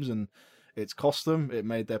games, and it's cost them. It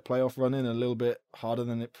made their playoff run in a little bit harder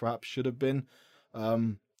than it perhaps should have been.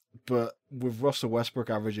 But with Russell Westbrook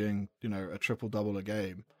averaging, a triple-double a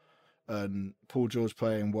game, and Paul George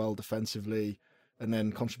playing well defensively, and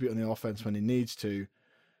then contributing the offense when he needs to,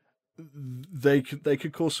 they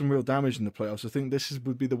could cause some real damage in the playoffs. I think this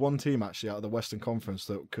would be the one team actually out of the Western Conference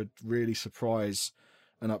that could really surprise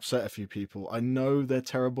and upset a few people. I know they're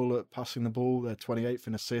terrible at passing the ball. They're 28th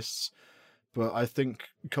in assists, but I think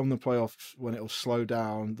come the playoffs when it'll slow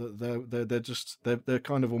down, they're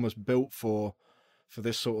kind of almost built for for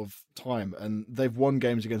this sort of time, and they've won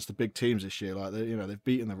games against the big teams this year. Like they've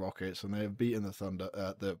beaten the Rockets and they've beaten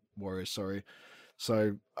the Warriors. Sorry,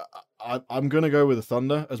 so I'm gonna go with the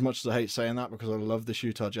Thunder. As much as I hate saying that because I love this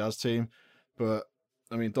Utah Jazz team, but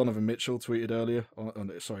I mean Donovan Mitchell tweeted earlier.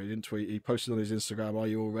 Sorry, he didn't tweet. He posted on his Instagram, "Are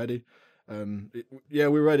you all ready?" Yeah,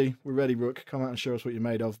 we're ready. We're ready, Rook. Come out and show us what you're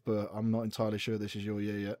made of. But I'm not entirely sure this is your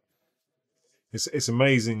year yet. It's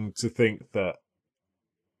amazing to think that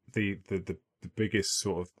the biggest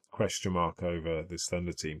sort of question mark over this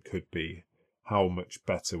Thunder team could be how much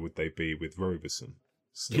better would they be with Roberson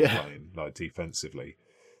still playing like defensively.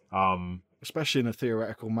 Especially in a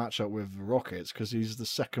theoretical matchup with the Rockets, because he's the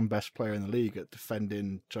second best player in the league at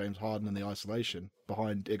defending James Harden in the isolation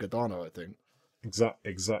behind Iguodala, I think.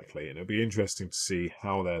 Exactly, and it'll be interesting to see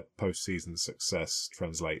how their postseason success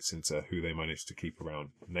translates into who they manage to keep around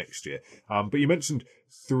next year. But you mentioned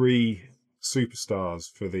 3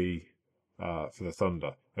 superstars for the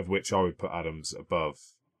Thunder, of which I would put Adams above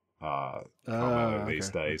Carmelo these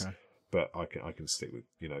days. Okay. But I can stick with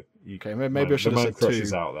Okay, maybe I should have said crushes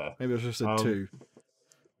 2. out there. Maybe I should have said 2.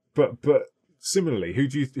 But similarly, who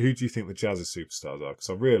do you think the Jazz's superstars are? Because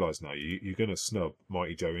I realise now you're going to snub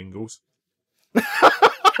Mighty Joe Ingles.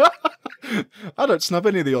 I don't snub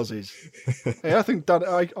any of the Aussies. Hey, I think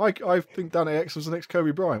I think Danny X was the next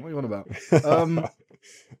Kobe Bryant. What are you on about?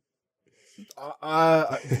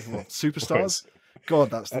 Superstars?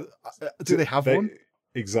 God, that's do they have one?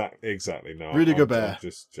 Exactly. No, Rudy I'm Gobert.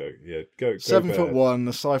 just joking. Yeah, go 7'1",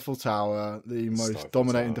 the Eiffel Tower, the most Eiffel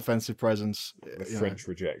dominating Tower. defensive presence. The French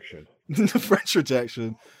rejection. The French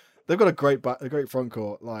rejection. They've got a great front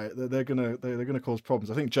court. Like they're gonna cause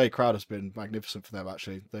problems. I think Jay Crowder's been magnificent for them.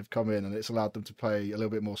 Actually, they've come in and it's allowed them to play a little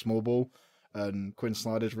bit more small ball. And Quinn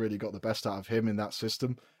Snyder's really got the best out of him in that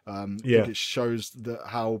system. I think it shows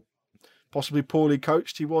how possibly poorly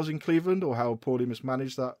coached he was in Cleveland, or how poorly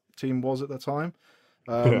mismanaged that team was at the time.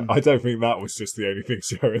 I don't think that was just the only thing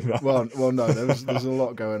showing that. Well, no, there's a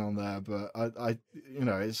lot going on there, but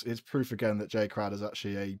it's proof again that Jay Crowder's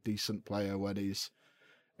actually a decent player when he's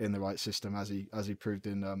in the right system, as he proved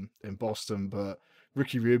in Boston. But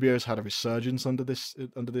Ricky Rubio's had a resurgence under this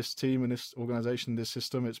team and this organization, this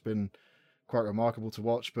system. It's been quite remarkable to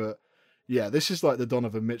watch. But yeah, this is like the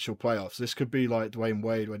Donovan Mitchell playoffs. This could be like Dwayne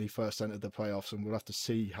Wade when he first entered the playoffs, and we'll have to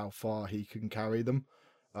see how far he can carry them.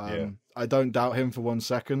 I don't doubt him for 1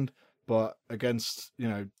 second, but against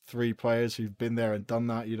 3 players who've been there and done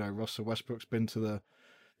that, Russell Westbrook's been to the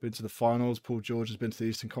finals, Paul George has been to the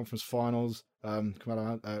Eastern Conference Finals.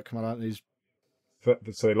 Carmelo Anthony's.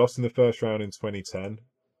 So they lost in the first round in 2010.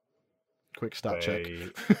 Quick stat check.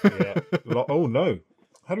 Oh no,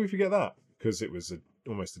 how do we forget that? Because it was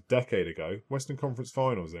almost a decade ago. Western Conference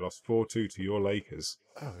Finals, they lost 4-2 to your Lakers.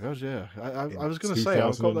 Oh gosh, yeah. I was going to say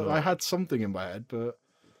I had something in my head, but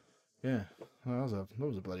yeah, that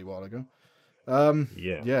was a bloody while ago. No,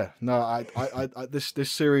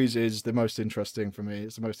 this series is the most interesting for me.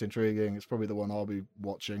 It's the most intriguing. It's probably the one I'll be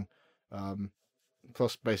watching.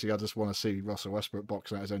 Plus, basically, I just want to see Russell Westbrook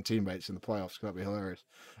boxing out his own teammates in the playoffs. That'd be hilarious.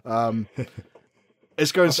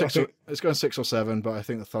 It's going 6 or 7, but I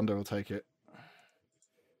think the Thunder will take it.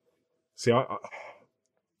 See,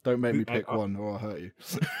 don't make me pick one, or I'll hurt you.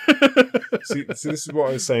 see, this is what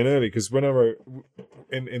I was saying earlier, because when I wrote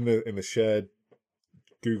in the shared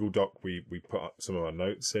Google Doc, we put up some of our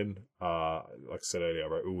notes in. Like I said earlier, I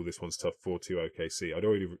wrote, "Oh, this one's tough, 4-2 OKC." I'd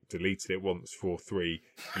already deleted it once, 4-3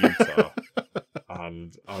 Utah,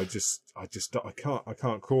 and I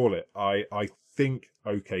can't call it. I think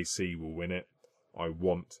OKC will win it. I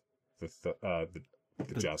want the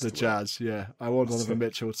Jazz. The Jazz, yeah. I want Donovan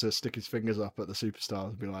Mitchell to stick his fingers up at the superstars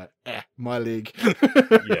and be like, my league.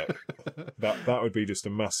 Yeah, that would be just a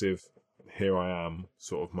massive "here I am"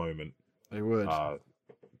 sort of moment. They would.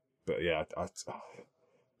 But yeah, I'm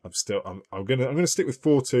gonna stick with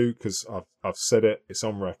 4-2 because I've said it. It's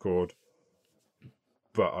on record.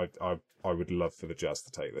 But I would love for the Jazz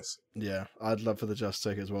to take this. Yeah, I'd love for the Jazz to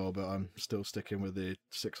take it as well, but I'm still sticking with the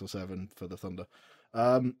 6 or 7 for the Thunder.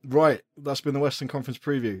 Right, that's been the Western Conference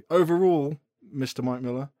preview. Overall, Mr. Mike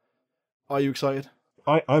Miller, are you excited?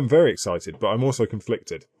 I'm very excited, but I'm also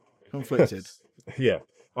conflicted. Conflicted? Yeah,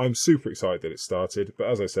 I'm super excited that it started, but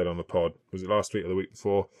as I said on the pod, was it last week or the week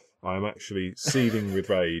before, I am actually seething with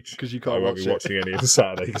rage. Because you can't I won't be watching any of the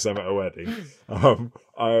Saturday because I'm at a wedding.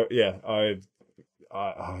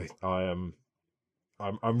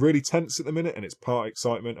 I'm really tense at the minute, and it's part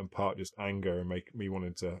excitement and part just anger and make me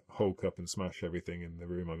wanting to hulk up and smash everything in the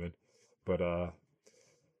room I'm in. But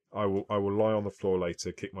I will lie on the floor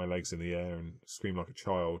later, kick my legs in the air, and scream like a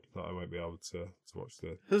child that I won't be able to watch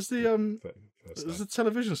the. Has the first has day. the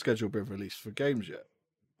television schedule been released for games yet?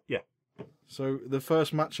 Yeah. So the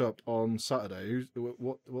first matchup on Saturday.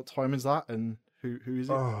 What time is that, and who is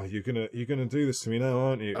it? Oh, you're gonna do this to me now,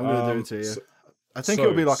 aren't you? I'm gonna do it to you. So, I think so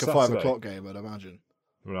it'll be like a Saturday. 5 o'clock game, I'd imagine.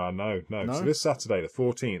 No. No? So this Saturday, the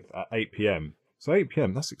 14th at 8 p.m. So 8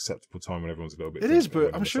 p.m. That's acceptable time when everyone's a little bit. It drunk is, and but we're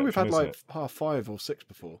in I'm sure we've had reception, like isn't it? 5 or 6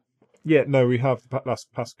 before. Yeah, no, we have the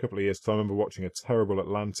past couple of years. Because I remember watching a terrible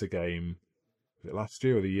Atlanta game. Was it last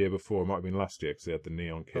year or the year before? It might have been last year because they had the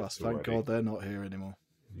neon kits. Thank already. God they're not here anymore.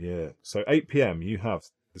 Yeah. So 8 p.m. you have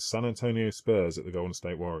the San Antonio Spurs at the Golden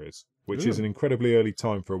State Warriors, which Ooh. is an incredibly early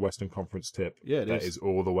time for a Western Conference tip. Yeah, it That is. is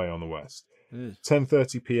all the way on the West. It is.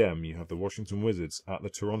 10:30 p.m. you have the Washington Wizards at the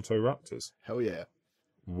Toronto Raptors. Hell yeah.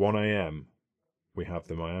 1 a.m. we have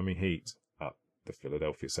the Miami Heat at the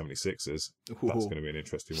Philadelphia 76ers. That's going to be an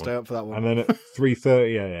interesting Stay one. up for that one. And then at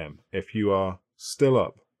 3:30 a.m. if you are still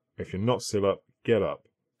up, if you're not still up, get up.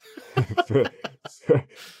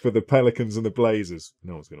 for the Pelicans and the Blazers.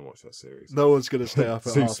 No one's going to watch that series. No one's going to stay up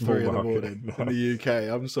at Too 3:30 in small the market. morning No. in the UK.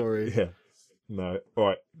 I'm sorry. Yeah. No. All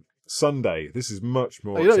right. Sunday. This is much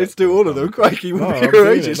more. You don't need to do all of them. Crikey, we'll No, be I'm here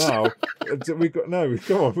doing ages. it now. We've got no.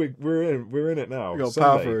 Come on, we're in it now. We got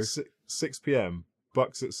power Sunday, through. 6 p.m.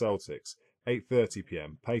 Bucks at Celtics. 8:30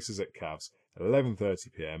 p.m. Pacers at Cavs.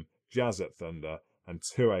 11:30 p.m. Jazz at Thunder, and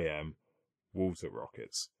 2 a.m. Wolves at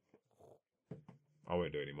Rockets. I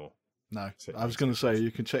won't do any more. No, Check I was going to say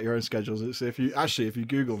you can check your own schedules. It's if you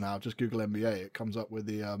Google now, just Google NBA, it comes up with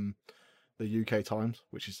the UK times,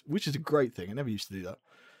 which is a great thing. I never used to do that.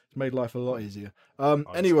 It's made life a lot easier. I just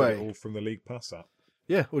get Anyway, it all from the League Pass app.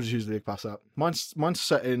 yeah, we'll just use the League Pass app. Mine's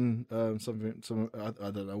set in some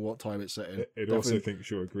I don't know what time it's set in. It also Definitely-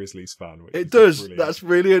 thinks you're a Grizzlies fan. Which It is does. brilliant. That's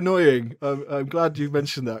really annoying. I'm glad you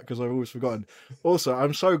mentioned that because I've always forgotten. Also,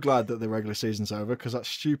 I'm so glad that the regular season's over because that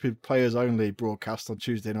stupid players only broadcast on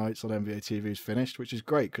Tuesday nights on NBA TV is finished, which is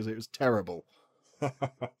great because it was terrible. No,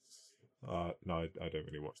 I don't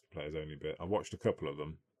really watch the players only bit. I watched a couple of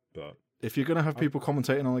them, but If you're going to have people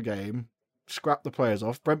commentating on the game, scrap the players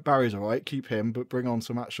off. Brent Barry's all right, keep him, but bring on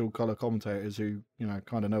some actual colour commentators who,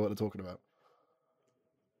 kind of know what they're talking about.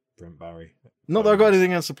 Brent Barry. Not that I've got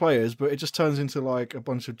anything against the players, but it just turns into like a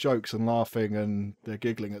bunch of jokes and laughing and they're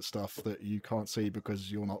giggling at stuff that you can't see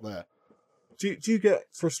because you're not there. Do you get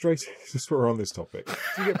frustrated? Just while we're on this topic, do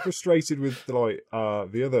you get frustrated with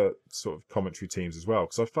the other sort of commentary teams as well?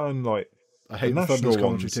 Because I found like I hate the national Thunder's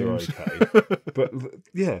commentary ones teams. are okay, but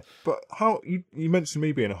yeah, but how you mentioned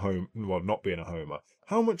me being a not being a homer.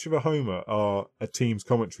 How much of a homer are a team's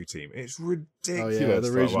commentary team? It's ridiculous.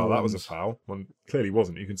 the regional that was a ones. foul. One clearly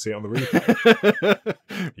wasn't. You can see it on the replay.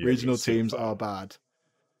 Yeah, Regional it's so teams bad. are bad.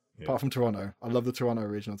 Yeah. Apart from Toronto. I love the Toronto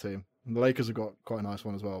regional team. And the Lakers have got quite a nice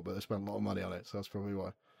one as well, but they spent a lot of money on it, so that's probably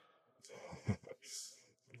why.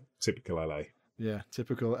 Typical LA. Yeah,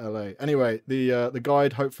 typical LA. Anyway, the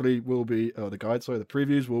guide hopefully will be, the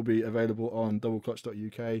previews will be available on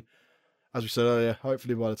doubleclutch.uk. As we said earlier,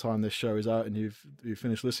 hopefully by the time this show is out and you've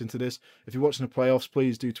finished listening to this, if you're watching the playoffs,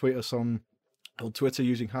 please do tweet us on Twitter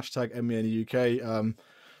using hashtag MMENUK.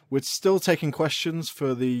 We're still taking questions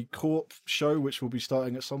for the Corp show, which will be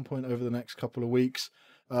starting at some point over the next couple of weeks.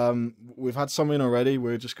 We've had some in already.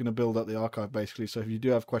 We're just going to build up the archive basically. So if you do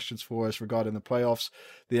have questions for us regarding the playoffs,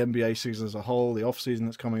 the NBA season as a whole, the off season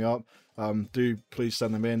that's coming up, do please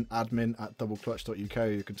send them in. admin@doubleclutch.uk.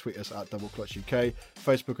 You can tweet us at doubleclutchuk.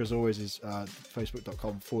 Facebook as always is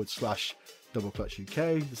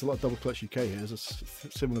facebook.com/doubleclutchuk. There's a lot of Double Clutch UK here. There's a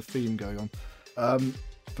similar theme going on.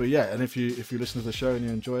 But yeah, and if you listen to the show and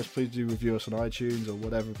you enjoy us, please do review us on iTunes or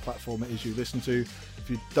whatever platform it is you listen to. If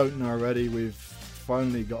you don't know already, we've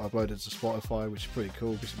finally got uploaded to Spotify, which is pretty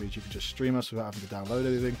cool because it means you can just stream us without having to download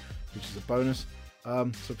anything, which is a bonus.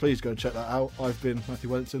 So please go and check that out. I've been Matthew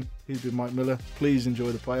Wellington. He's been Mike Miller. Please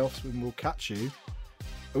enjoy the playoffs and we'll catch you.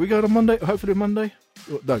 Are we going on Monday? Hopefully Monday?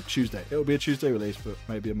 No, Tuesday. It'll be a Tuesday release, but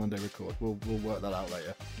maybe a Monday record. We'll work that out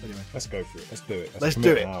later. Anyway. Let's go for it. Let's do it. Let's do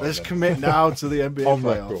commit it. now, Let's then. commit now to the NBA On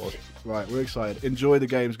playoffs. record. Right, we're excited. Enjoy the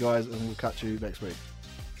games, guys, and we'll catch you next week.